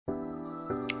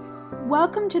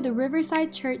Welcome to the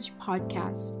Riverside Church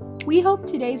podcast. We hope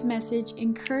today's message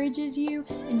encourages you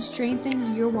and strengthens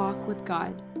your walk with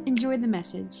God. Enjoy the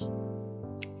message.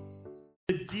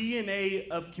 The DNA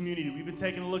of community. We've been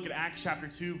taking a look at Acts chapter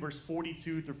 2, verse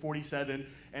 42 through 47,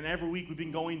 and every week we've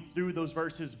been going through those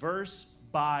verses verse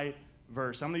by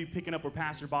verse. I'm going to be picking up where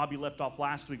Pastor Bobby left off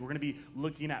last week. We're going to be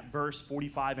looking at verse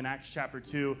 45 in Acts chapter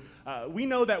 2. We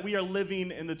know that we are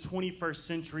living in the 21st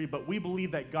century, but we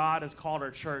believe that God has called our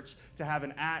church to have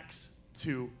an Acts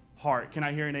 2 heart. Can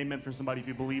I hear an amen from somebody if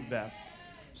you believe that?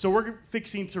 So we're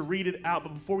fixing to read it out,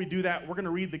 but before we do that, we're going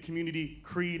to read the community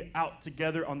creed out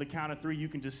together on the count of three. You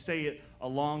can just say it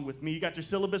along with me. You got your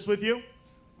syllabus with you?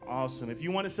 Awesome. If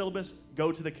you want a syllabus,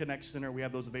 go to the Connect Center. We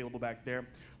have those available back there.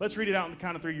 Let's read it out on the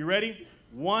count of three. You ready?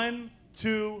 1,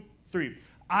 2, 3.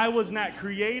 I was not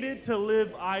created to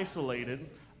live isolated.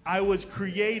 I was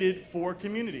created for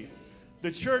community. The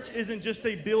church isn't just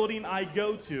a building I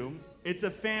go to. It's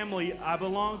a family I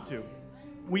belong to.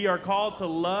 We are called to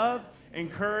love,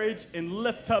 encourage, and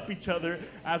lift up each other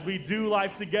as we do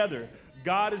life together.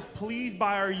 God is pleased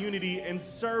by our unity and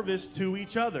service to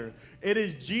each other. It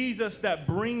is Jesus that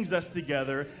brings us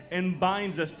together and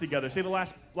binds us together. Say the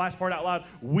last part out loud.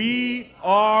 We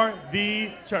are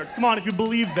the church. Come on, if you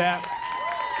believe that.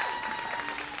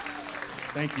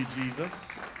 Thank you, Jesus.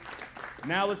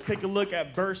 Now let's take a look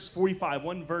at verse 45.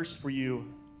 One verse for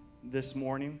you this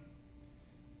morning.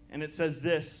 And it says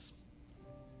this.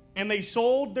 And they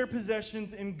sold their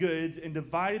possessions and goods and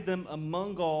divided them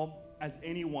among all as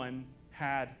anyone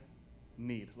had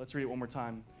need. Let's read it one more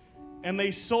time. And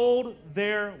they sold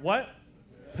their what?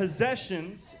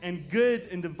 Possessions and goods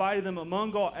and divided them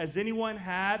among all as anyone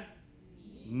had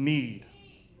need.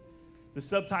 The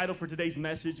subtitle for today's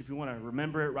message, if you want to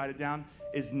remember it, write it down,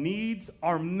 is Needs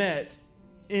Are Met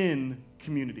in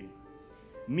Community.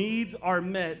 Needs are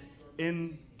met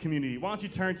in community. Why don't you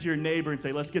turn to your neighbor and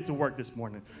say, let's get to work this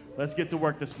morning. Let's get to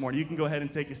work this morning. You can go ahead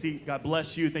and take a seat. God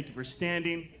bless you. Thank you for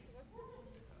standing.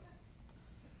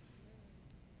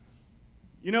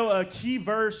 You know, a key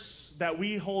verse that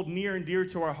we hold near and dear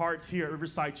to our hearts here at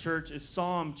Riverside Church is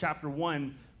Psalm chapter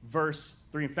 1, verse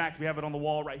 3. In fact, we have it on the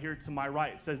wall right here to my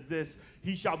right. It says this,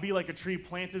 he shall be like a tree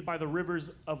planted by the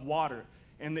rivers of water.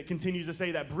 And it continues to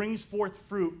say that brings forth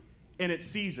fruit in its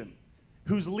season,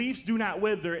 whose leaves do not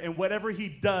wither, and whatever he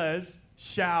does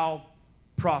shall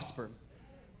prosper.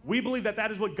 We believe that that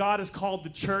is what God has called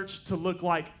the church to look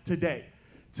like today,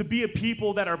 to be a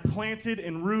people that are planted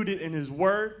and rooted in his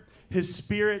word, his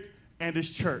spirit, and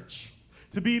his church.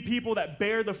 To be people that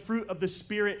bear the fruit of the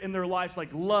spirit in their lives like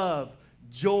love,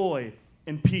 joy,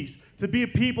 and peace. To be a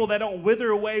people that don't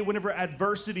wither away whenever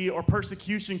adversity or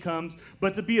persecution comes,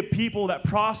 but to be a people that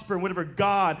prosper in whatever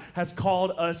God has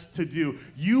called us to do.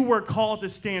 You were called to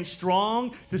stand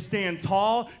strong, to stand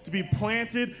tall, to be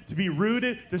planted, to be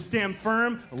rooted, to stand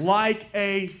firm like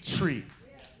a tree.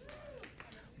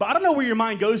 But I don't know where your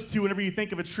mind goes to whenever you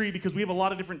think of a tree, because we have a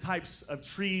lot of different types of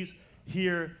trees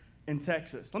here in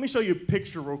Texas. Let me show you a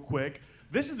picture real quick.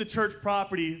 This is the church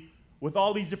property with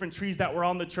all these different trees that were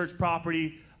on the church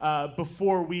property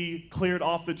before we cleared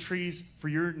off the trees for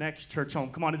your next church home.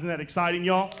 Come on, isn't that exciting,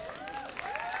 y'all?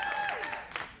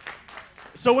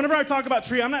 So whenever I talk about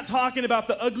tree, I'm not talking about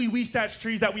the ugly Weesatch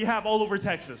trees that we have all over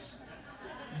Texas.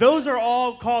 Those are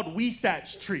all called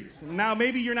Weesatch trees. Now,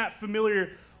 maybe you're not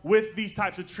familiar with these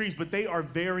types of trees, but they are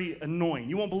very annoying.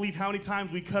 You won't believe how many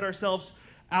times we cut ourselves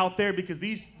out there because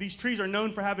these trees are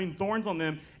known for having thorns on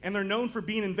them, and they're known for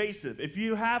being invasive. If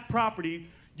you have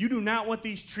property, you do not want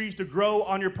these trees to grow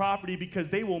on your property because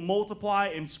they will multiply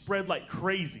and spread like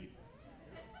crazy.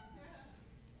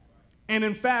 And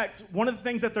in fact, one of the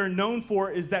things that they're known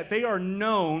for is that they are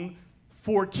known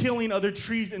for killing other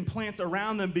trees and plants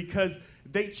around them because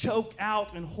they choke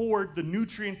out and hoard the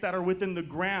nutrients that are within the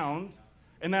ground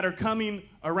and that are coming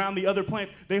around the other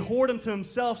plants. They hoard them to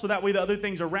themselves so that way the other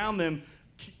things around them,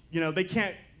 you know, they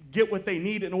can't get what they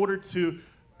need in order to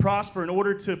prosper, in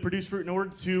order to produce fruit, in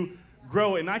order to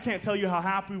grow. And I can't tell you how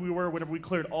happy we were whenever we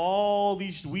cleared all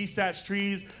these Weesatch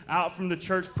trees out from the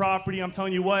church property. I'm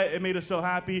telling you what, it made us so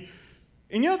happy.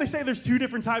 And you know, they say there's two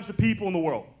different types of people in the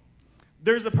world.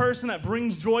 There's a person that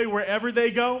brings joy wherever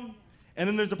they go, and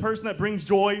then there's a person that brings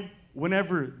joy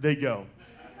whenever they go.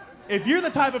 If you're the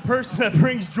type of person that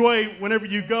brings joy whenever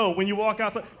you go, when you walk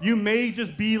outside, you may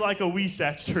just be like a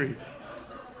Weesatch tree.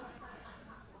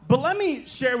 But let me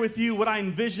share with you what I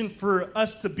envision for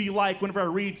us to be like whenever I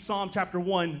read Psalm chapter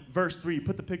 1, verse 3.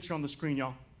 Put the picture on the screen,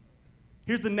 y'all.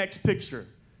 Here's the next picture.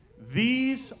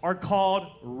 These are called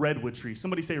redwood trees.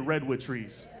 Somebody say redwood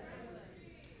trees.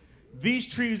 These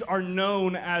trees are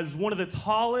known as one of the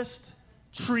tallest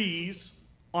trees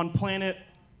on planet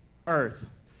Earth.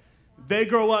 They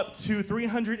grow up to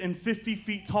 350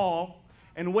 feet tall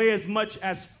and weigh as much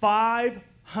as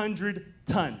 500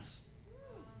 tons.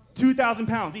 2,000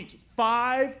 pounds each.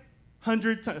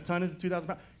 500 tons. A ton is 2,000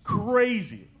 pounds.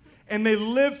 Crazy. And they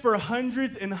live for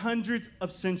hundreds and hundreds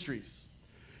of centuries.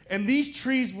 And these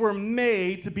trees were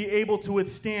made to be able to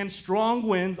withstand strong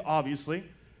winds, obviously,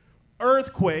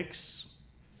 earthquakes,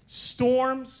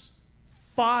 storms,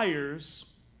 fires,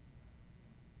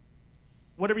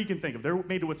 whatever you can think of. They're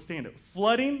made to withstand it.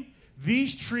 Flooding.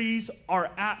 These trees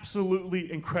are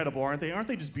absolutely incredible, aren't they? Aren't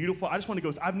they just beautiful? I just want to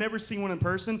go. I've never seen one in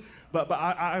person, but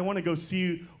I want to go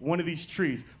see one of these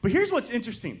trees. But here's what's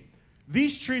interesting.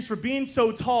 These trees, for being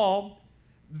so tall,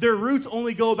 their roots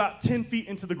only go about 10 feet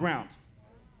into the ground.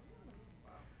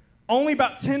 Only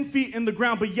about 10 feet in the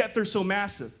ground, but yet they're so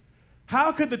massive.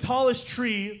 How could the tallest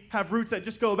tree have roots that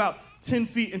just go about 10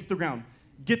 feet into the ground?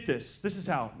 Get this. This is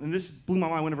how. And this blew my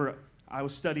mind whenever I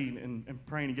was studying and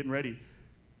praying and getting ready.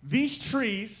 These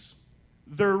trees,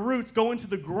 their roots go into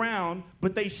the ground,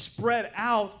 but they spread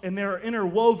out and they're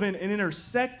interwoven and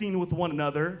intersecting with one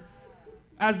another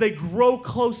as they grow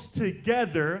close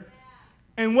together.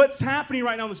 And what's happening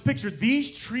right now in this picture,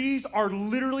 these trees are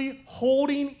literally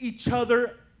holding each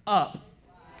other up.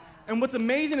 And what's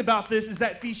amazing about this is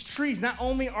that these trees, not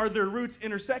only are their roots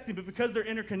intersecting, but because they're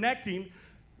interconnecting,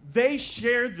 they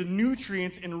share the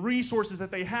nutrients and resources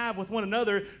that they have with one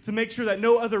another to make sure that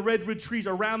no other redwood trees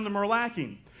around them are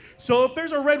lacking. So if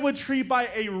there's a redwood tree by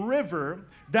a river,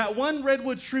 that one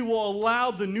redwood tree will allow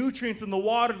the nutrients in the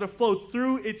water to flow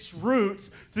through its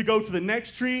roots to go to the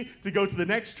next tree, to go to the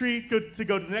next tree, to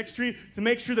go to the next tree, to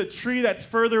make sure the tree that's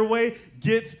further away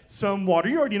gets some water.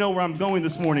 You already know where I'm going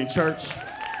this morning, church.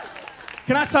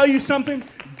 Can I tell you something?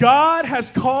 God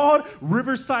has called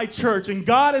Riverside Church, and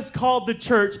God has called the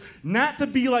church not to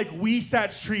be like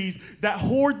weesatch trees that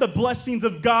hoard the blessings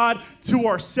of God to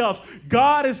ourselves.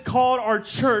 God has called our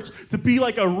church to be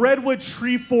like a redwood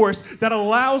tree forest that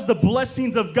allows the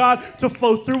blessings of God to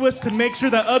flow through us to make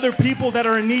sure that other people that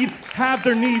are in need have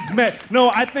their needs met. No,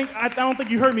 I don't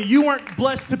think you heard me. You weren't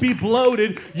blessed to be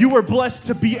bloated. You were blessed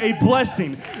to be a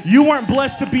blessing. You weren't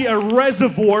blessed to be a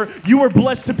reservoir. You were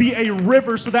blessed to be a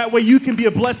river, so that way you can be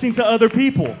a blessing to other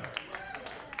people.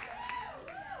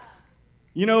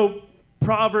 You know,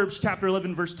 Proverbs chapter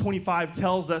 11, verse 25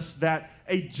 tells us that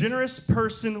a generous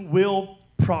person will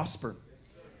prosper.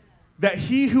 That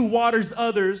he who waters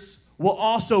others will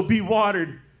also be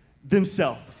watered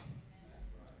themselves.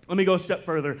 Let me go a step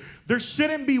further. There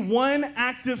shouldn't be one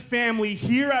active family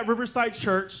here at Riverside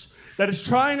Church that is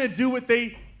trying to do what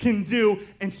they can do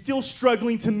and still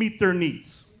struggling to meet their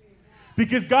needs.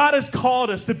 Because God has called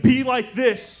us to be like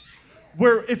this,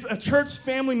 where if a church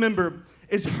family member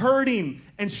is hurting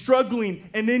and struggling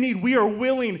and in need, we are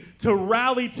willing to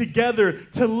rally together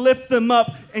to lift them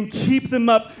up and keep them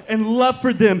up and love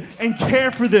for them and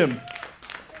care for them.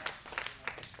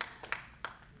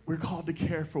 We're called to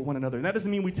care for one another. And that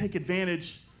doesn't mean we take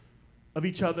advantage of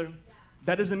each other.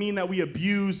 That doesn't mean that we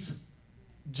abuse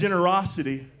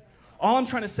generosity. All I'm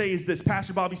trying to say is this.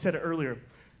 Pastor Bobby said it earlier.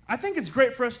 I think it's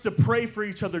great for us to pray for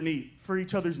each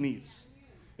other's needs.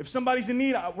 If somebody's in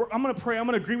need, I'm going to pray. I'm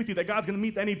going to agree with you that God's going to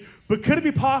meet that need. But could it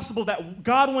be possible that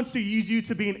God wants to use you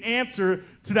to be an answer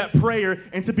to that prayer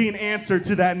and to be an answer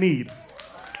to that need?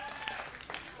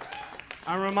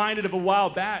 I'm reminded of a while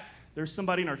back, there's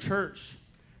somebody in our church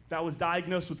that was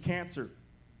diagnosed with cancer.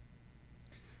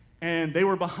 And they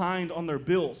were behind on their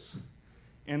bills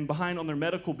and behind on their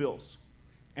medical bills.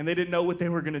 And they didn't know what they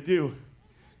were going to do.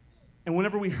 And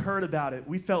whenever we heard about it,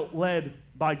 we felt led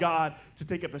by God to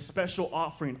take up a special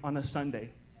offering on a Sunday.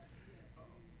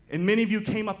 And many of you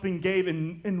came up and gave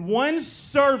in one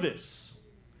service.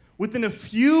 Within a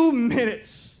few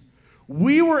minutes,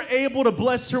 we were able to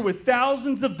bless her with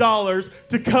thousands of dollars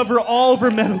to cover all of her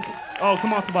medical. Oh,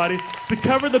 come on, somebody. To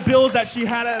cover the bills that she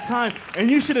had at a time. And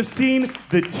you should have seen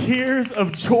the tears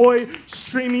of joy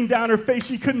streaming down her face.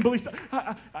 She couldn't believe it.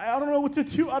 I don't know what to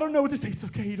do. I don't know what to say. It's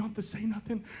okay. You don't have to say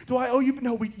nothing. Do I owe you?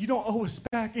 No, you don't owe us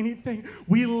back anything.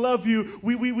 We love you.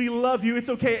 We love you. It's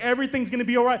okay. Everything's going to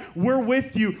be all right. We're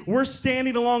with you. We're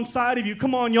standing alongside of you.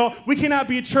 Come on, y'all. We cannot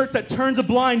be a church that turns a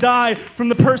blind eye from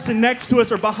the person next to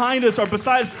us or behind us or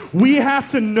beside us. We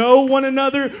have to know one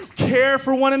another, care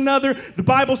for one another. The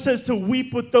Bible says to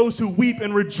weep with those who weep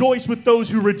and rejoice with those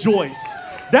who rejoice.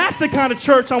 That's the kind of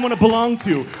church I want to belong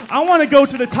to. I want to go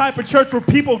to the type of church where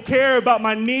people care about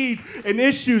my needs and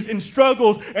issues and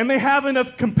struggles, and they have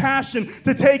enough compassion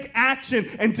to take action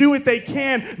and do what they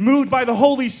can, moved by the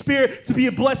Holy Spirit to be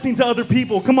a blessing to other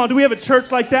people. Come on, do we have a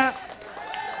church like that?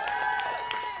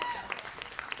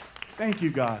 Thank you,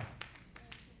 God.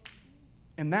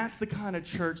 And that's the kind of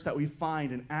church that we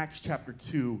find in Acts chapter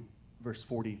 2, verse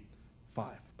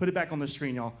 45. Put it back on the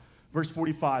screen, y'all. Verse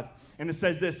 45. And it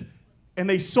says this, and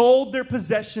they sold their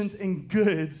possessions and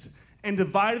goods and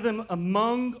divided them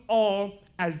among all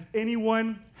as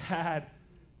anyone had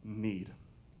need.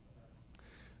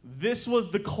 This was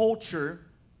the culture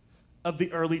of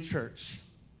the early church.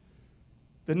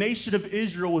 The nation of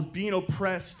Israel was being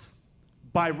oppressed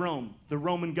by Rome, the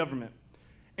Roman government.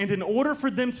 And in order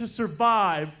for them to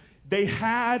survive, they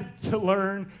had to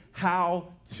learn how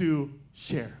to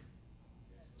share.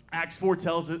 Acts 4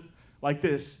 tells it like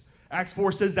this. Acts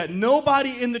 4 says that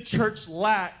nobody in the church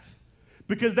lacked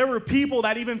because there were people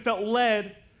that even felt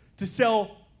led to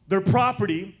sell their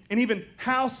property and even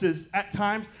houses at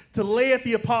times to lay at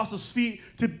the apostles' feet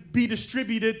to be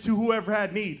distributed to whoever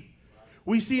had need.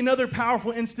 We see another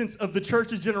powerful instance of the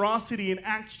church's generosity in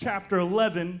Acts chapter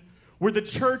 11, where the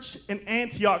church in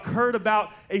Antioch heard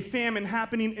about a famine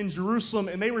happening in Jerusalem,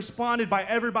 and they responded by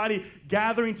everybody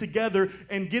gathering together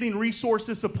and getting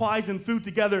resources, supplies, and food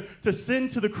together to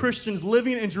send to the Christians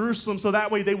living in Jerusalem so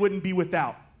that way they wouldn't be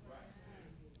without.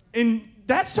 And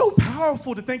that's so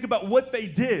powerful to think about what they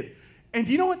did. And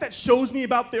do you know what that shows me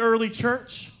about the early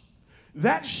church?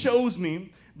 That shows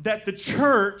me that the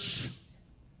church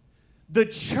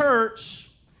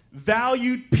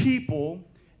valued people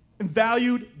and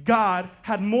valued God,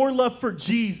 had more love for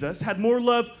Jesus, had more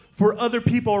love for other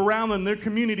people around them in their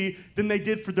community than they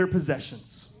did for their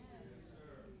possessions.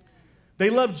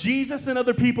 They loved Jesus and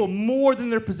other people more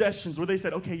than their possessions, where they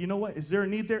said, okay, you know what? Is there a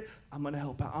need there? I'm going to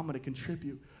help out. I'm going to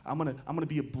contribute. I'm going to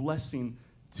be a blessing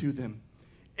to them.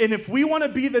 And if we want to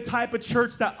be the type of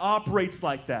church that operates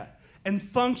like that and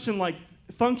functions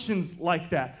like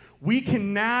that, we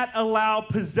cannot allow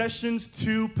possessions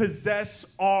to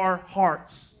possess our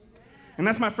hearts. And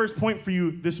that's my first point for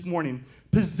you this morning.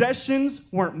 Possessions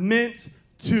weren't meant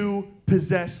to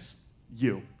possess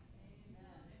you.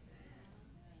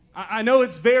 I know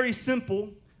it's very simple,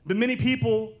 but many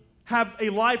people have a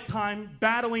lifetime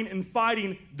battling and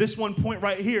fighting this one point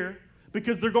right here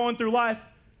because they're going through life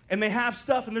and they have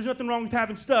stuff, and there's nothing wrong with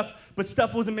having stuff, but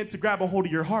stuff wasn't meant to grab a hold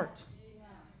of your heart.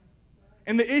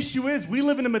 And the issue is we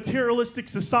live in a materialistic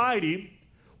society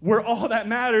where all that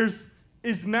matters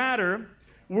is matter,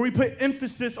 where we put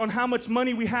emphasis on how much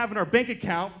money we have in our bank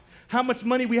account, how much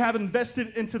money we have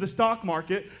invested into the stock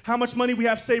market, how much money we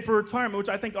have saved for retirement, which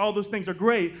I think all those things are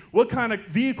great, what kind of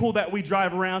vehicle that we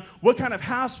drive around, what kind of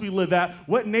house we live at,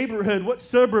 what neighborhood, what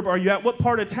suburb are you at, what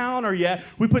part of town are you at.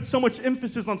 We put so much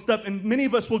emphasis on stuff, and many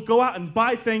of us will go out and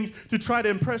buy things to try to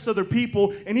impress other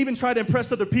people, and even try to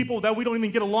impress other people that we don't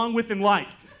even get along with and like.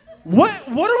 What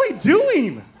are we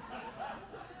doing?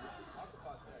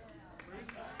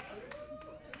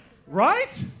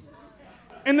 Right?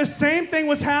 And the same thing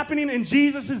was happening in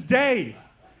Jesus' day.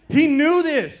 He knew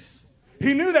this.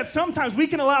 He knew that sometimes we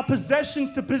can allow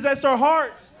possessions to possess our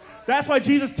hearts. That's why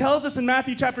Jesus tells us in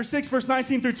Matthew chapter 6, verse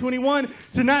 19 through 21,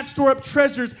 to not store up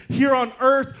treasures here on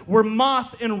earth where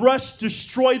moth and rust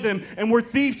destroy them and where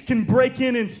thieves can break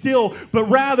in and steal, but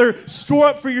rather store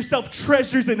up for yourself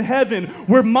treasures in heaven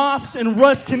where moths and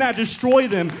rust cannot destroy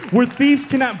them, where thieves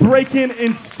cannot break in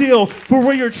and steal. For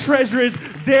where your treasure is,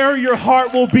 there your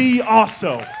heart will be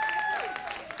also.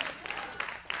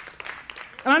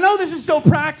 And I know this is so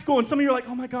practical, and some of you are like,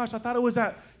 oh my gosh, I thought it was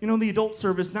at, the adult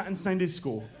service, not in Sunday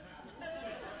school.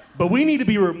 But we need to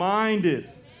be reminded.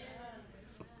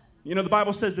 The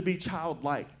Bible says to be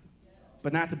childlike,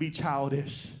 but not to be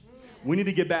childish. We need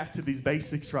to get back to these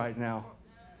basics right now.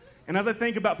 And as I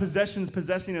think about possessions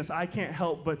possessing us, I can't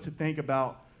help but to think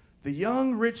about the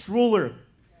young rich ruler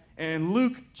in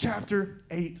Luke chapter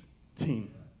 18.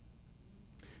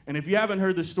 And if you haven't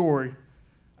heard the story,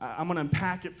 I'm going to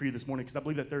unpack it for you this morning because I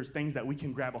believe that there's things that we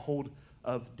can grab a hold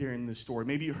of during this story.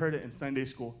 Maybe you heard it in Sunday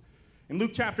school. In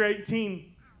Luke chapter 18,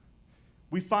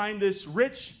 we find this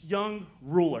rich young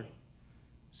ruler.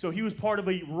 So he was part of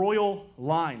a royal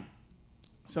line.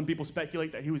 Some people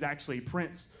speculate that he was actually a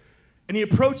prince. And he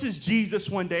approaches Jesus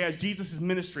one day as Jesus is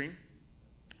ministering.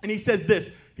 And he says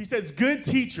this. He says, "Good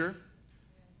teacher,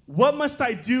 what must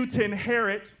I do to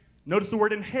inherit?" Notice the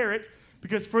word inherit,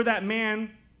 because for that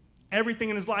man, everything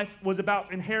in his life was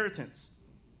about inheritance,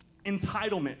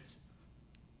 entitlement,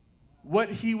 what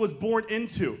he was born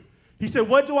into. He said,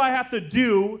 what do I have to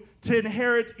do to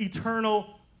inherit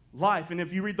eternal life? And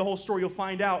if you read the whole story, you'll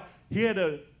find out he had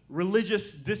a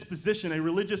religious disposition, a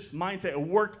religious mindset, a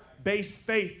work-based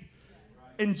faith.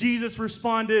 And Jesus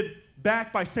responded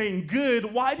back by saying, "Good,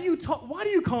 why do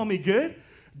you call me good?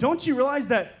 Don't you realize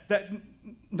that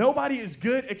nobody is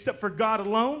good except for God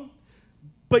alone?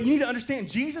 But you need to understand,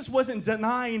 Jesus wasn't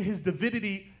denying his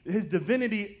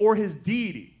divinity or his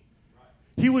deity.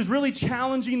 He was really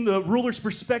challenging the ruler's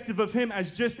perspective of him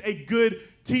as just a good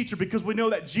teacher, because we know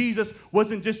that Jesus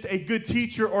wasn't just a good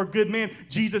teacher or good man.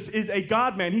 Jesus is a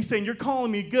God man. He's saying, you're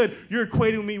calling me good. You're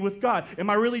equating me with God. Am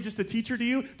I really just a teacher to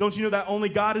you? Don't you know that only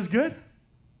God is good?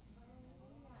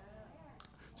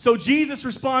 So Jesus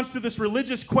responds to this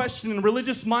religious question and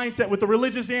religious mindset with a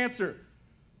religious answer.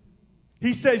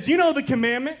 He says, you know the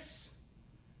commandments.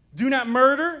 Do not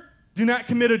murder. Do not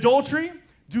commit adultery.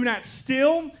 Do not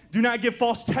steal. Do not give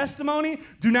false testimony.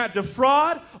 Do not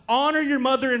defraud. Honor your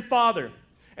mother and father.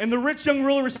 And the rich young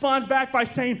ruler responds back by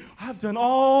saying, I've done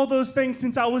all those things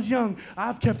since I was young.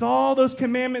 I've kept all those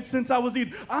commandments since I was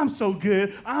youth. I'm so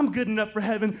good. I'm good enough for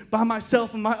heaven by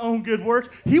myself and my own good works.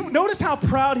 Notice how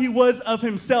proud he was of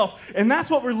himself. And that's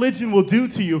what religion will do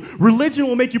to you. Religion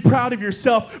will make you proud of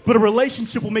yourself, but a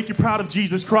relationship will make you proud of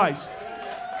Jesus Christ.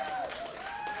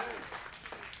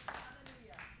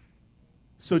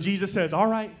 So Jesus says, all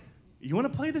right, you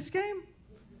want to play this game?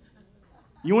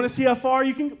 You want to see how far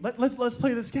you can? Let's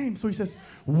play this game. So he says,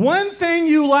 one thing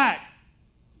you lack,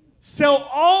 sell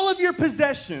all of your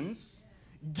possessions,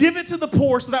 give it to the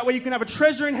poor so that way you can have a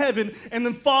treasure in heaven, and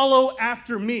then follow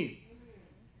after me.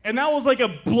 And that was like a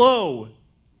blow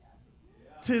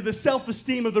to the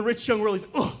self-esteem of the rich young ruler.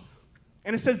 He's like, ugh.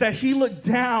 And it says that he looked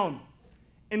down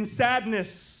in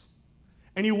sadness,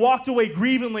 and he walked away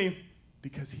grievingly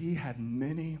because he had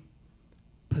many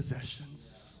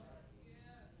possessions.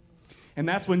 And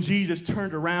that's when Jesus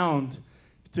turned around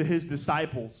to his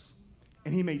disciples,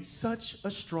 and he made such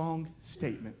a strong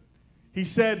statement. He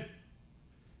said,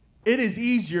 it is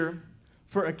easier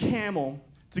for a camel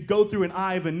to go through an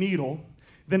eye of a needle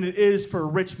than it is for a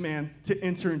rich man to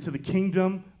enter into the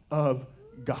kingdom of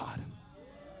God.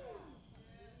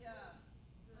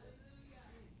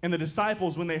 And the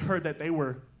disciples, when they heard that, they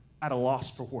were at a loss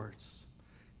for words.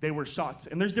 They were shocked.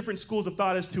 And there's different schools of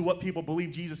thought as to what people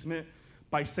believe Jesus meant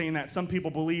by saying that. Some people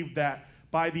believe that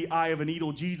by the eye of a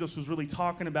needle, Jesus was really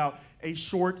talking about a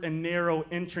short and narrow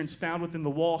entrance found within the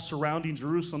wall surrounding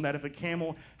Jerusalem that if a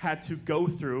camel had to go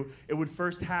through, it would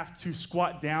first have to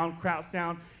squat down, crouch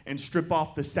down, and strip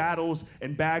off the saddles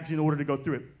and bags in order to go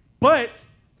through it. But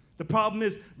the problem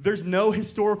is there's no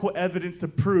historical evidence to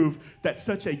prove that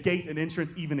such a gate and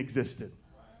entrance even existed.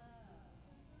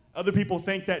 Other people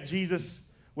think that Jesus,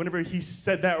 whenever he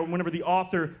said that, or whenever the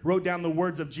author wrote down the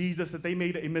words of Jesus, that they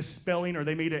made a misspelling or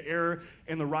they made an error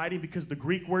in the writing, because the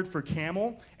Greek word for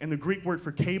camel and the Greek word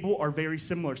for cable are very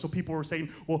similar. So people were saying,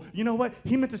 well, you know what?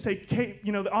 He meant to say,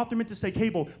 the author meant to say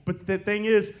cable. But the thing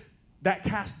is, that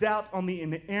cast doubt on the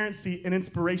inerrancy and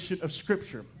inspiration of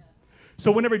Scripture.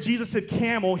 So whenever Jesus said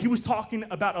camel, he was talking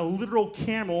about a literal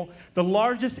camel, the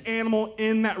largest animal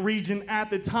in that region at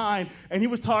the time. And he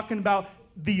was talking about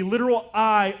the literal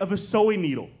eye of a sewing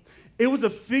needle. It was a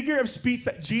figure of speech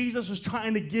that Jesus was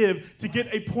trying to give to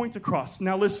get a point across.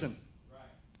 Now listen.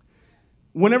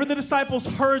 Whenever the disciples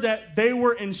heard that, they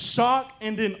were in shock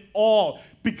and in awe,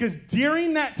 because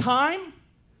during that time,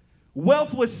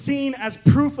 wealth was seen as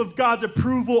proof of God's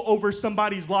approval over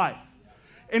somebody's life.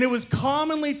 And it was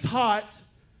commonly taught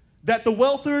that the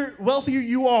wealthier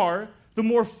you are, the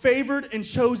more favored and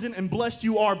chosen and blessed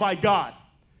you are by God.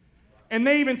 And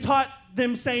they even taught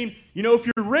them saying, if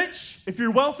you're rich, if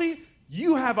you're wealthy,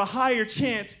 you have a higher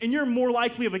chance and you're more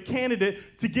likely of a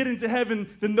candidate to get into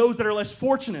heaven than those that are less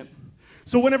fortunate.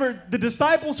 So whenever the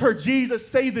disciples heard Jesus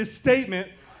say this statement,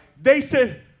 they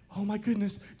said, oh my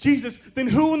goodness, Jesus, then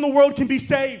who in the world can be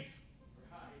saved?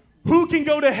 Who can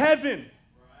go to heaven?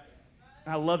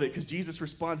 And I love it because Jesus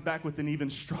responds back with an even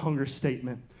stronger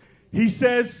statement. He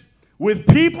says, with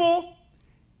people,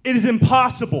 it is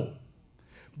impossible.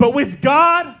 But with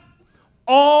God,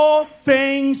 all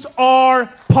things are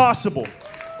possible.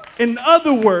 In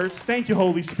other words, thank you,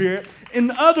 Holy Spirit. In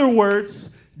other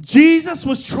words, Jesus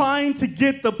was trying to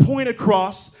get the point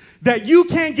across that you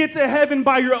can't get to heaven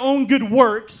by your own good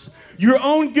works, your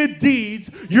own good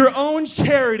deeds, your own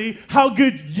charity, how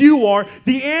good you are.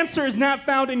 The answer is not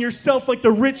found in yourself like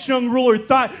the rich young ruler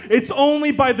thought. It's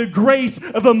only by the grace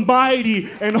of a mighty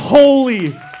and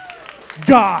holy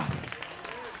God.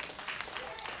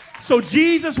 So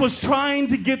Jesus was trying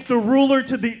to get the ruler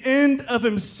to the end of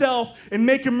himself and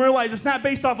make him realize it's not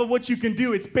based off of what you can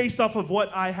do. It's based off of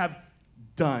what I have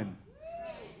done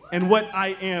and what I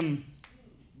am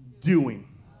doing.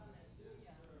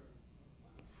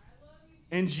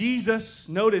 And Jesus,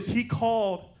 notice, he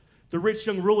called the rich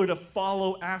young ruler to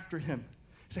follow after him.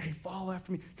 He said, hey, follow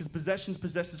after me, because possessions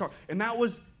possess his heart. And that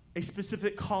was a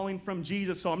specific calling from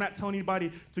Jesus. So I'm not telling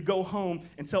anybody to go home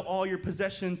and sell all your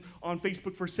possessions on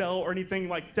Facebook for sale or anything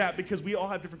like that, because we all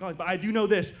have different callings. But I do know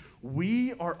this: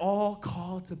 we are all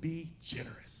called to be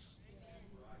generous.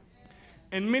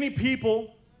 And many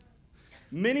people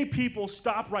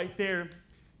stop right there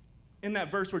in that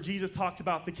verse where Jesus talked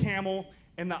about the camel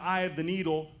and the eye of the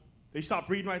needle. They stop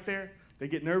reading right there. They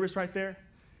get nervous right there,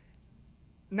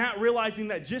 not realizing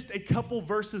that just a couple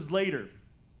verses later,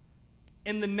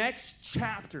 in the next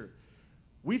chapter,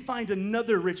 we find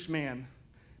another rich man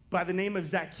by the name of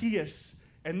Zacchaeus.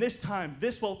 And this time,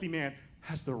 this wealthy man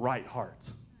has the right heart.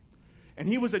 And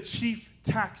he was a chief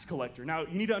tax collector. Now,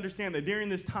 you need to understand that during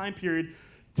this time period,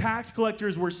 tax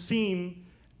collectors were seen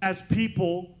as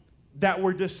people that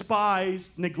were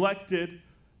despised, neglected,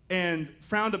 and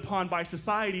frowned upon by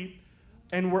society,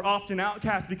 and were often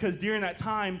outcast, because during that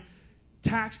time,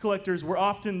 tax collectors were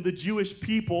often the Jewish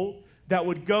people that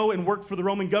would go and work for the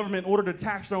Roman government in order to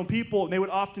tax their own people, and they would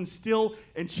often steal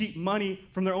and cheat money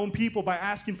from their own people by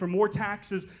asking for more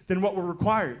taxes than what were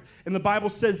required. And the Bible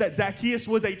says that Zacchaeus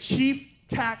was a chief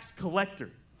tax collector.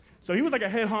 So he was like a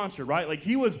head honcho, right? Like,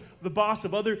 he was the boss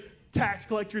of other tax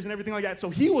collectors and everything like that. So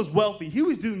he was wealthy. He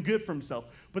was doing good for himself.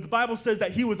 But the Bible says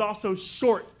that he was also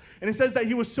short. And it says that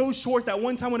he was so short that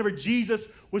one time whenever Jesus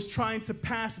was trying to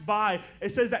pass by, it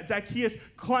says that Zacchaeus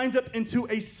climbed up into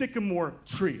a sycamore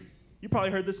tree. You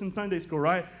probably heard this in Sunday school,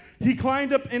 right? He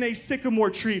climbed up in a sycamore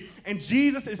tree, and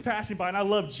Jesus is passing by. And I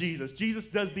love Jesus. Jesus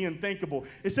does the unthinkable.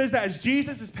 It says that as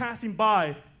Jesus is passing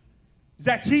by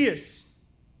Zacchaeus,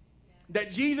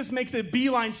 that Jesus makes a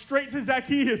beeline straight to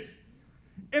Zacchaeus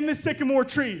in the sycamore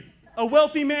tree. A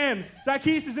wealthy man.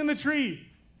 Zacchaeus is in the tree.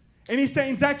 And he's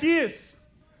saying, Zacchaeus,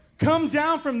 come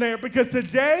down from there, because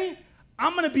today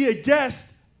I'm going to be a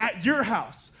guest at your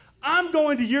house. I'm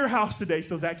going to your house today.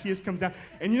 So Zacchaeus comes down.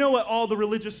 And you know what all the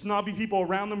religious, snobby people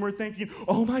around them were thinking?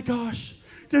 Oh my gosh,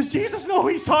 does Jesus know who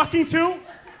he's talking to?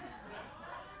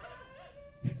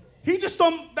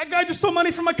 That guy just stole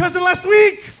money from my cousin last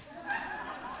week.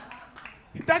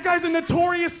 That guy's a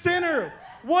notorious sinner.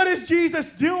 What is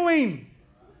Jesus doing?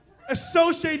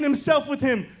 Associating himself with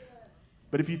him.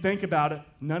 But if you think about it,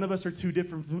 none of us are too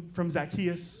different from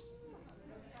Zacchaeus.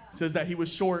 It says that he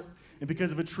was short, and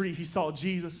because of a tree, he saw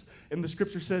Jesus. And the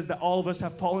scripture says that all of us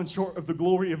have fallen short of the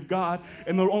glory of God.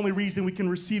 And the only reason we can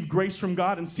receive grace from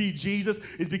God and see Jesus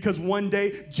is because one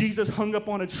day Jesus hung up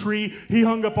on a tree. He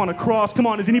hung up on a cross. Come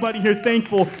on, is anybody here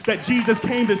thankful that Jesus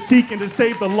came to seek and to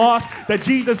save the lost? That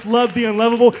Jesus loved the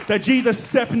unlovable? That Jesus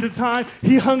stepped into time?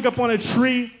 He hung up on a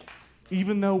tree,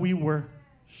 even though we were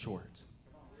short.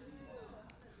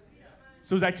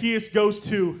 So Zacchaeus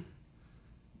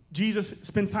Jesus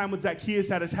spends time with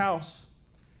Zacchaeus at his house.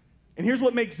 And here's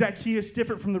what makes Zacchaeus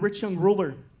different from the rich young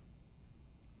ruler.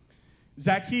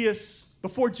 Zacchaeus,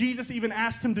 before Jesus even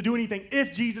asked him to do anything,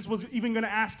 if Jesus was even going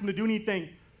to ask him to do anything,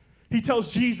 he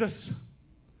tells Jesus,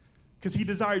 because he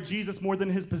desired Jesus more than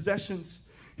his possessions,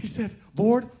 he said,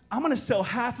 Lord, I'm going to sell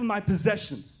half of my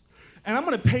possessions, and I'm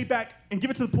going to pay back and give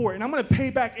it to the poor, and I'm going to pay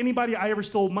back anybody I ever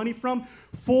stole money from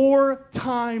 4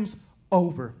 times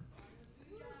over.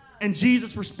 And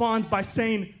Jesus responds by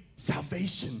saying,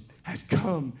 salvation has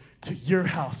come to your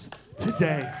house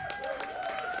today.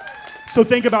 So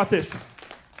think about this.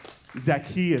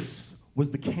 Zacchaeus was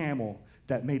the camel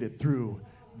that made it through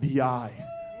the eye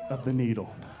of the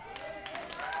needle.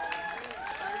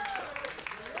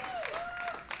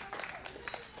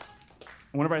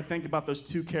 Whenever I think about those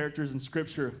two characters in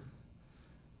Scripture,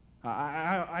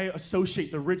 I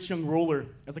associate the rich young ruler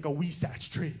as like a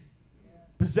Weisach tree.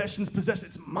 Possessions possessed,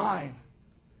 it's mine.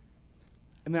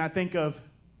 And then I think of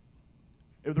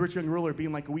the rich young ruler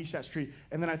being like a Weisach tree.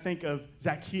 And then I think of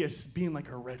Zacchaeus being like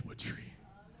a redwood tree,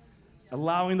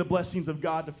 allowing the blessings of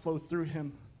God to flow through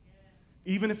him.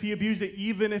 Even if he abused it,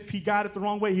 even if he got it the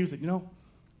wrong way, he was like,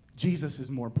 Jesus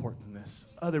is more important than this.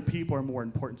 Other people are more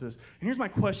important to this. And here's my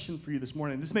question for you this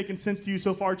morning. This making sense to you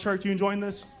so far, church? You enjoying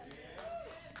this?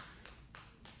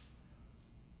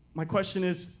 My question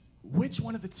is, which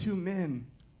one of the two men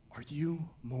are you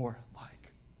more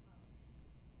like?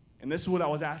 And this is what I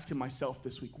was asking myself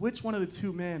this week. Which one of the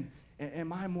two men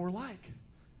am I more like?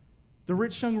 The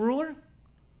rich young ruler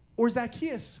or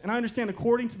Zacchaeus? And I understand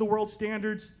according to the world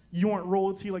standards, you aren't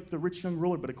royalty like the rich young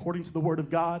ruler, but according to the word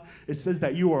of God, it says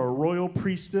that you are a royal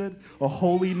priesthood, a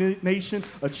holy nation,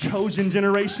 a chosen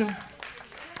generation.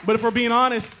 But if we're being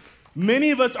honest,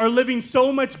 many of us are living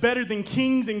so much better than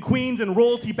kings and queens and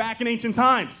royalty back in ancient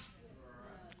times.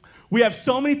 We have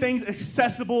so many things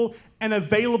accessible and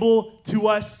available to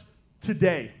us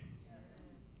today.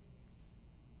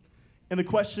 And the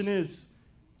question is,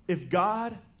 if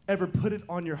God ever put it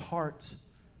on your heart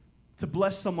to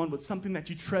bless someone with something that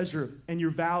you treasure and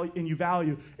you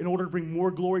value in order to bring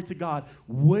more glory to God,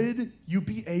 would you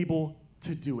be able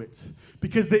to do it?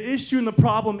 Because the issue and the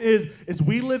problem is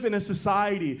we live in a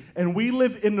society and we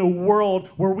live in a world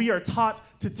where we are taught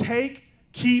to take,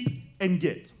 keep, and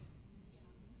get.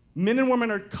 Men and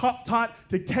women are taught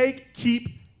to take, keep,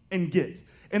 and get.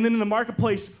 And then in the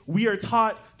marketplace, we are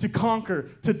taught to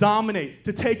conquer, to dominate,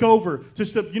 to take over,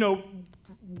 just to,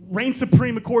 reign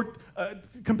supreme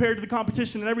compared to the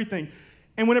competition and everything.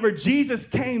 And whenever Jesus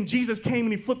came and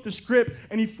he flipped the script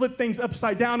and he flipped things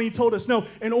upside down and he told us, no,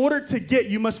 in order to get,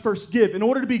 you must first give. In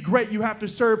order to be great, you have to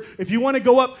serve. If you want to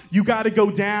go up, you got to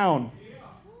go down.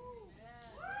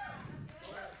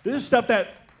 This is stuff that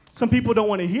some people don't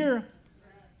want to hear.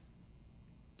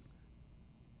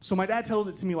 So my dad tells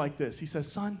it to me like this. He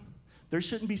says, son, there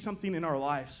shouldn't be something in our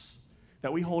lives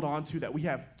that we hold on to that we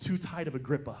have too tight of a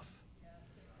grip of.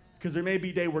 Because there may be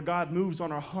a day where God moves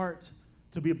on our heart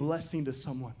to be a blessing to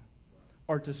someone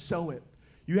or to sow it.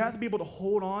 You have to be able to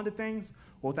hold on to things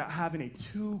without having a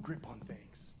too grip on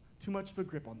things, too much of a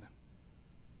grip on them.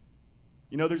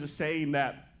 There's a saying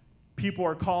that people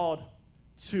are called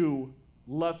to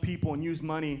love people and use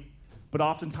money, but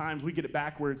oftentimes we get it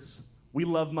backwards. We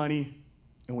love money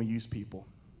and we use people.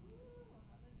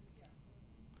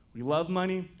 We love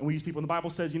money and we use people. And the Bible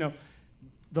says,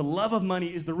 the love of money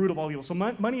is the root of all evil. So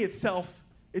money itself,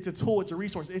 it's a tool, it's a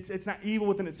resource. It's not evil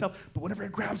within itself, but whenever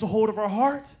it grabs a hold of our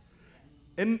heart,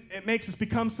 and it makes us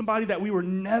become somebody that we were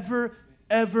never,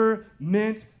 ever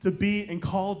meant to be and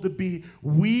called to be.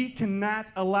 We cannot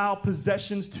allow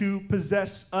possessions to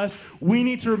possess us. We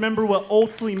need to remember what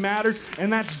ultimately matters,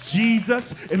 and that's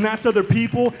Jesus, and that's other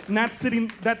people, and that's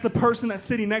the person that's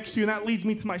sitting next to you. And that leads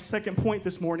me to my second point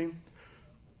this morning.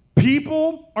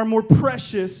 People are more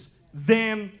precious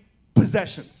than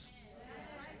possessions.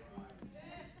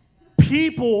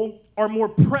 People are more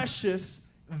precious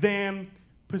than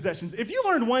possessions. If you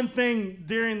learned one thing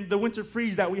during the winter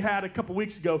freeze that we had a couple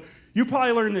weeks ago, you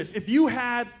probably learned this. If you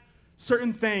had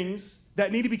certain things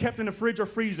that need to be kept in a fridge or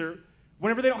freezer,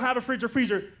 whenever they don't have a fridge or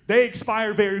freezer, they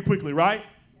expire very quickly, right?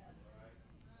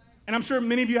 And I'm sure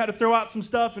many of you had to throw out some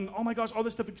stuff and, oh my gosh, all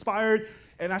this stuff expired.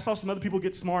 And I saw some other people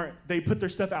get smart. They put their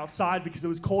stuff outside because it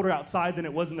was colder outside than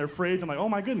it was in their fridge. I'm like, oh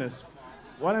my goodness.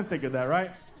 Well, I didn't think of that, right?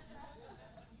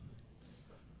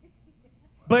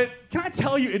 But can I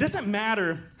tell you, it doesn't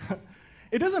matter.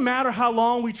 It doesn't matter how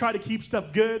long we try to keep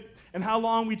stuff good and how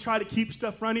long we try to keep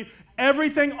stuff running.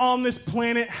 Everything on this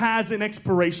planet has an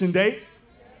expiration date.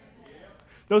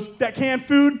 That canned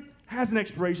food has an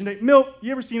expiration date. Milk,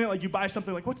 you ever seen it? Like you buy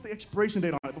something, like what's the expiration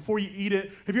date on it before you eat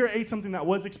it? Have you ever ate something that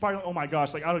was expired? Like, oh my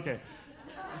gosh, like, okay.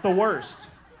 It's the worst.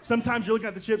 Sometimes you're looking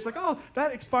at the chips like, oh,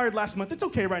 that expired last month. It's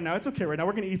okay right now. It's okay right now.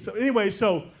 We're going to eat. So anyway,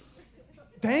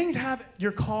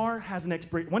 your car has an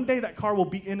expiration. One day that car will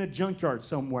be in a junkyard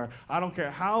somewhere. I don't care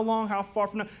how long, how far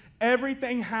from now.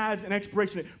 Everything has an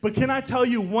expiration date. But can I tell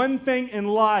you one thing in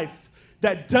life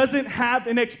that doesn't have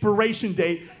an expiration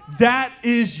date? That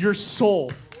is your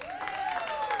soul.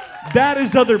 That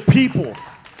is other people.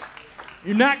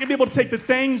 You're not going to be able to take the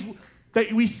things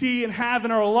that we see and have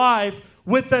in our life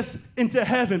with us into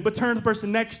heaven, but turn to the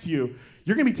person next to you.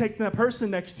 You're going to be taking that person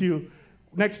next to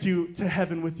you to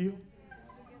heaven with you.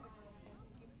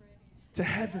 To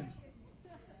heaven.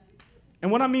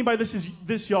 And what I mean by this is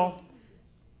this, y'all.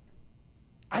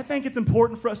 I think it's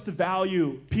important for us to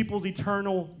value people's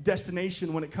eternal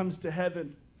destination when it comes to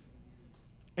heaven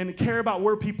and to care about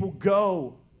where people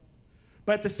go.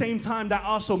 But at the same time, that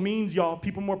also means, y'all,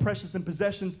 people more precious than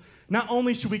possessions. Not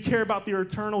only should we care about their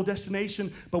eternal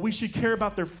destination, but we should care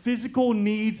about their physical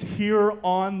needs here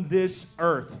on this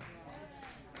earth.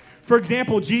 For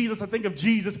example, I think of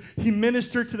Jesus, he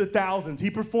ministered to the thousands. He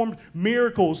performed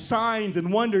miracles, signs,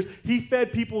 and wonders. He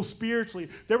fed people spiritually.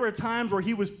 There were times where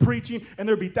he was preaching, and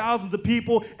there'd be thousands of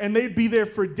people, and they'd be there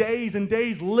for days and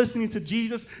days listening to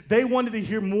Jesus. They wanted to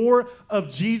hear more of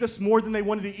Jesus more than they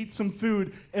wanted to eat some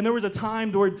food. And there was a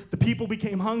time where the people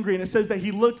became hungry, and it says that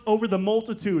he looked over the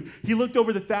multitude. He looked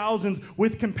over the thousands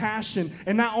with compassion.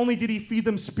 And not only did he feed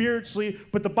them spiritually,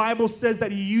 but the Bible says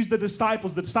that he used the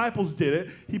disciples. The disciples did it.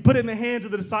 He put it in the hands of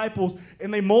the disciples,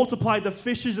 and they multiplied the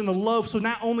fishes and the loaves. So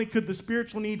not only could the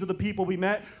spiritual needs of the people be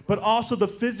met, but also the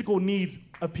physical needs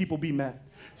of people be met.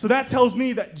 So that tells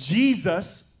me that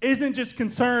Jesus isn't just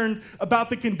concerned about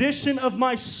the condition of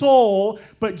my soul,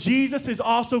 but Jesus is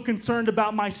also concerned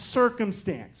about my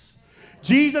circumstance.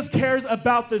 Jesus cares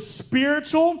about the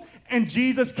spiritual, and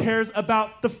Jesus cares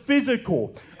about the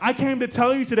physical. I came to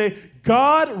tell you today,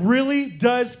 God really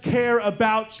does care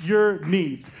about your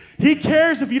needs. He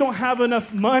cares if you don't have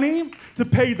enough money to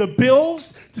pay the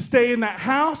bills, to stay in that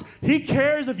house. He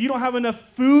cares if you don't have enough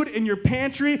food in your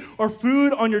pantry or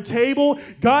food on your table.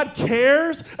 God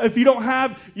cares if you don't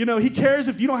have, He cares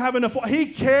if you don't have enough. He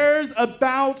cares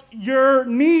about your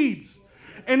needs.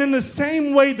 And in the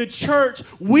same way, the church,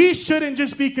 we shouldn't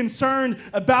just be concerned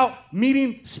about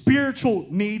meeting spiritual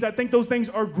needs. I think those things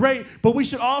are great, but we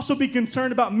should also be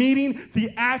concerned about meeting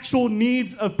the actual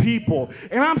needs of people.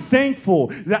 And I'm thankful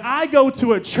that I go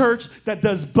to a church that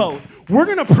does both. We're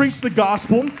going to preach the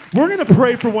gospel. We're going to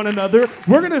pray for one another.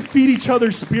 We're going to feed each other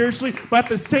spiritually. But at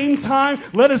the same time,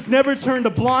 let us never turn a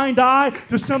blind eye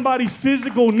to somebody's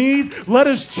physical needs. Let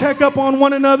us check up on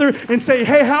one another and say,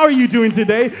 hey, how are you doing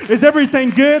today? Is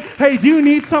everything good? Hey, do you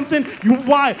need something?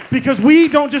 Why? Because we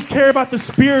don't just care about the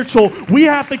spiritual. We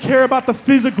have to care about the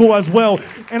physical as well.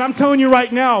 And I'm telling you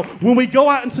right now, when we go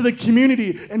out into the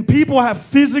community and people have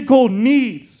physical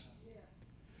needs,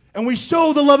 and we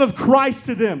show the love of Christ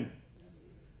to them,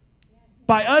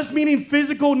 by us meeting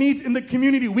physical needs in the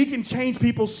community, we can change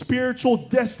people's spiritual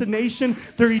destination,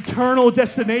 their eternal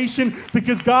destination,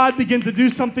 because God begins to do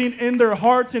something in their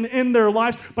hearts and in their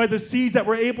lives by the seeds that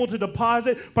we're able to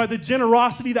deposit, by the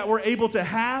generosity that we're able to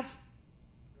have.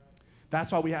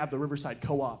 That's why we have the Riverside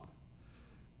Co-op.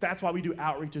 That's why we do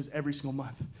outreaches every single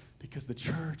month, because the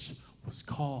church was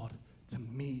called to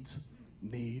meet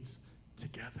needs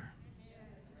together.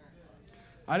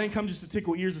 I didn't come just to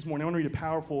tickle ears this morning. I want to read a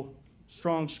powerful,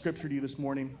 strong scripture to you this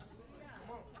morning.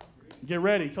 Get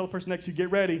ready. Tell the person next to you, get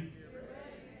ready.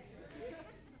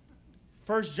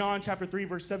 1 John chapter 3,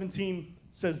 verse 17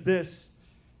 says this: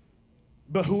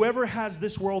 but whoever has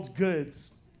this world's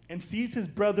goods and sees his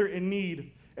brother in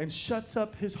need and shuts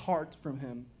up his heart from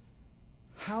him,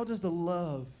 how does the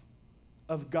love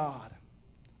of God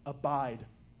abide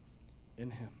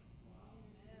in him?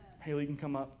 Haley, you can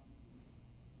come up.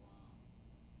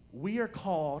 We are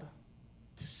called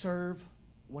to serve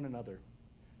one another.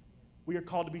 We are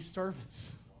called to be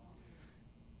servants.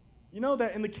 You know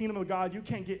that in the kingdom of God, you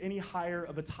can't get any higher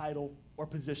of a title or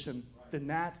position than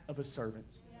that of a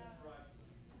servant.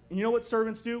 And you know what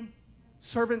servants do?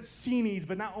 Servants see needs,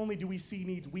 but not only do we see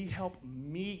needs, we help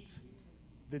meet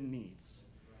the needs.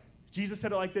 Jesus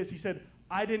said it like this. He said,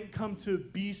 I didn't come to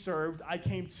be served. I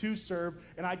came to serve,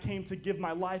 and I came to give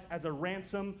my life as a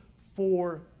ransom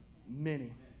for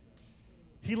many.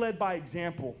 He led by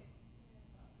example.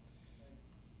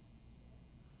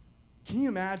 Can you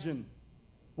imagine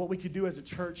what we could do as a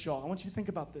church, y'all? I want you to think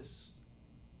about this.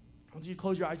 I want you to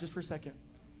close your eyes just for a second.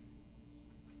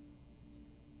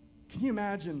 Can you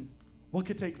imagine what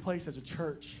could take place as a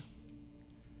church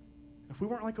if we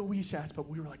weren't like a Wishat, but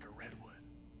we were like a Redwood?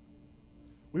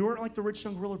 We weren't like the rich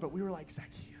young ruler, but we were like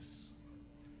Zacchaeus,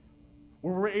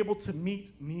 where we're able to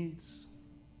meet needs.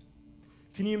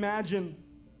 Can you imagine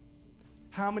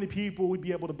how many people we'd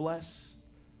be able to bless?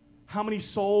 How many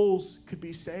souls could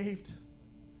be saved?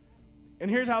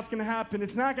 And here's how it's going to happen.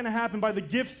 It's not going to happen by the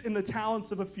gifts and the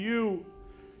talents of a few.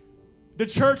 The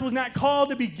church was not called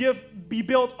to be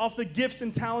built off the gifts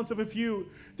and talents of a few.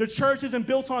 The church isn't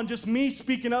built on just me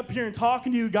speaking up here and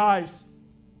talking to you guys.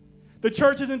 The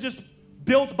church isn't just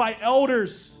built by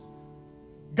elders.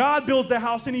 God builds the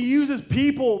house, and he uses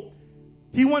people.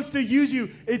 He wants to use you.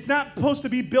 It's not supposed to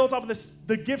be built off of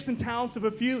the gifts and talents of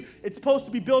a few. It's supposed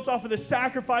to be built off of the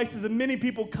sacrifices of many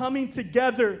people coming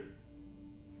together.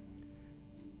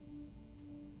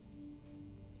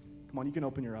 Come on, you can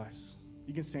open your eyes.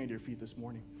 You can stand to your feet this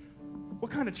morning.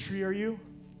 What kind of tree are you?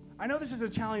 I know this is a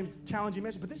challenging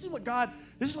message, but this is what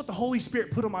the Holy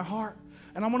Spirit put on my heart,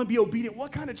 and I want to be obedient.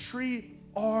 What kind of tree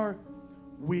are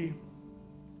we?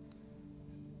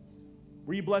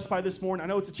 Were you blessed by this morning? I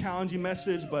know it's a challenging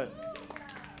message, but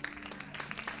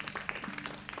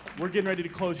we're getting ready to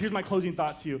close. Here's my closing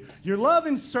thought to you. Your love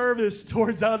and service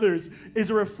towards others is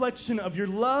a reflection of your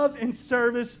love and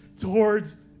service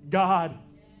towards God.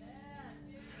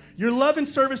 Your love and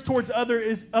service towards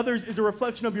others is a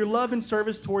reflection of your love and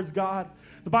service towards God.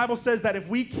 The Bible says that if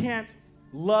we can't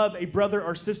love a brother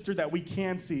or sister that we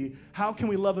can see, how can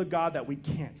we love a God that we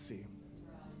can't see?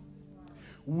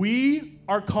 We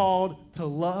are called to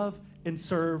love and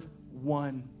serve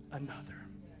one another.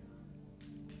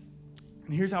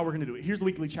 And here's how we're going to do it. Here's the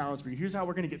weekly challenge for you. Here's how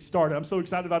we're going to get started. I'm so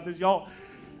excited about this, y'all.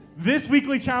 This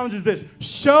weekly challenge is this: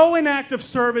 show an act of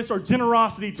service or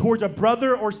generosity towards a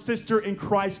brother or sister in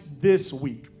Christ this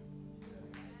week.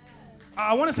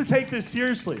 I want us to take this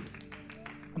seriously.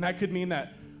 And that could mean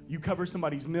that you cover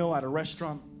somebody's meal at a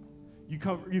restaurant. You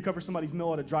cover somebody's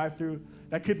meal at a drive-thru.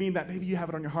 That could mean that maybe you have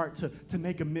it on your heart to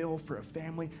make a meal for a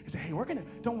family and say, hey,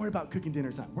 don't worry about cooking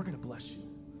dinner time. We're going to bless you.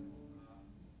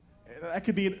 That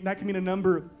could mean a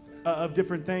number of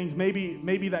different things.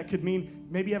 Maybe that could mean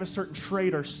maybe you have a certain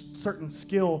trade or certain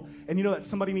skill, and you know that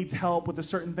somebody needs help with a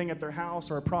certain thing at their house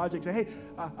or a project. Say, hey,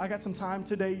 I got some time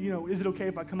today. Is it okay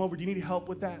if I come over? Do you need help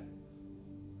with that?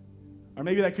 Or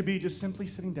maybe that could be just simply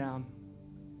sitting down,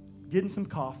 getting some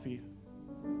coffee,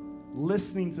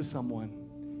 listening to someone,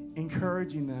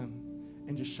 encouraging them,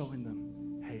 and just showing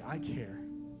them, hey, I care.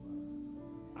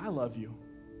 I love you.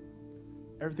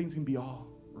 Everything's going to be all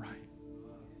right.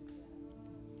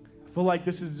 I feel like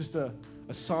this is just a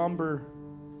somber,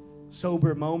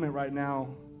 sober moment right now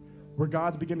where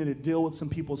God's beginning to deal with some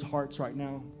people's hearts right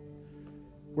now,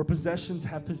 where possessions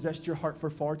have possessed your heart for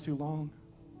far too long.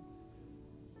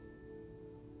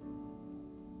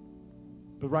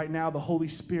 But right now, the Holy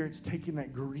Spirit's taking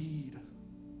that greed,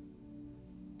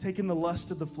 taking the lust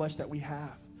of the flesh that we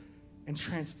have and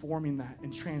transforming that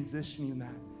and transitioning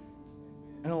that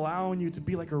and allowing you to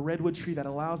be like a redwood tree that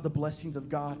allows the blessings of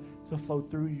God to flow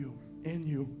through you, in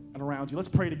you, and around you. Let's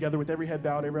pray together with every head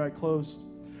bowed, every eye closed.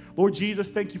 Lord Jesus,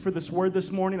 thank you for this word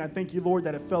this morning. I thank you, Lord,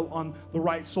 that it fell on the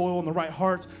right soil and the right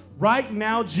hearts. Right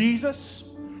now,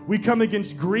 Jesus, we come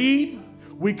against greed.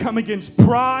 We come against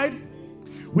pride.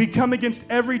 We come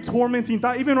against every tormenting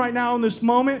thought. Even right now in this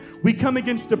moment, we come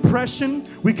against depression.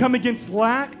 We come against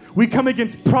lack. We come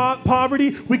against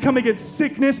poverty. We come against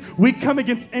sickness. We come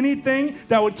against anything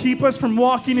that would keep us from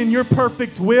walking in your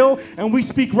perfect will. And we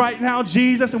speak right now,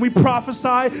 Jesus, and we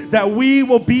prophesy that we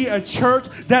will be a church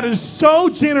that is so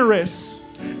generous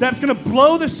that it's going to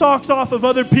blow the socks off of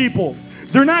other people.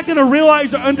 They're not going to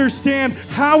realize or understand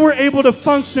how we're able to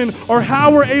function or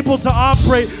how we're able to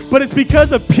operate, but it's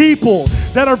because of people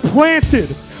that are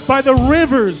planted by the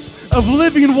rivers of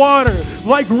living water,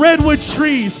 like redwood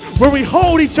trees, where we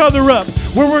hold each other up,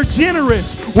 where we're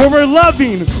generous, where we're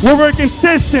loving, where we're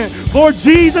consistent. Lord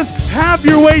Jesus, have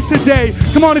your way today.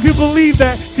 Come on, if you believe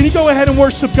that, can you go ahead and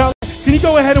worship God? Can you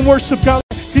go ahead and worship God?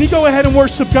 Can you go ahead and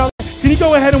worship God? Can you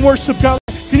go ahead and worship God?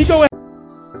 Can you go ahead?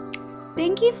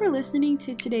 Thank you for listening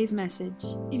to today's message.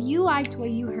 If you liked what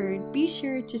you heard, be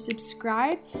sure to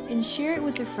subscribe and share it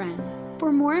with a friend.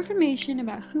 For more information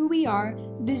about who we are,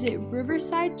 visit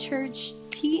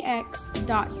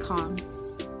riversidechurchtx.com.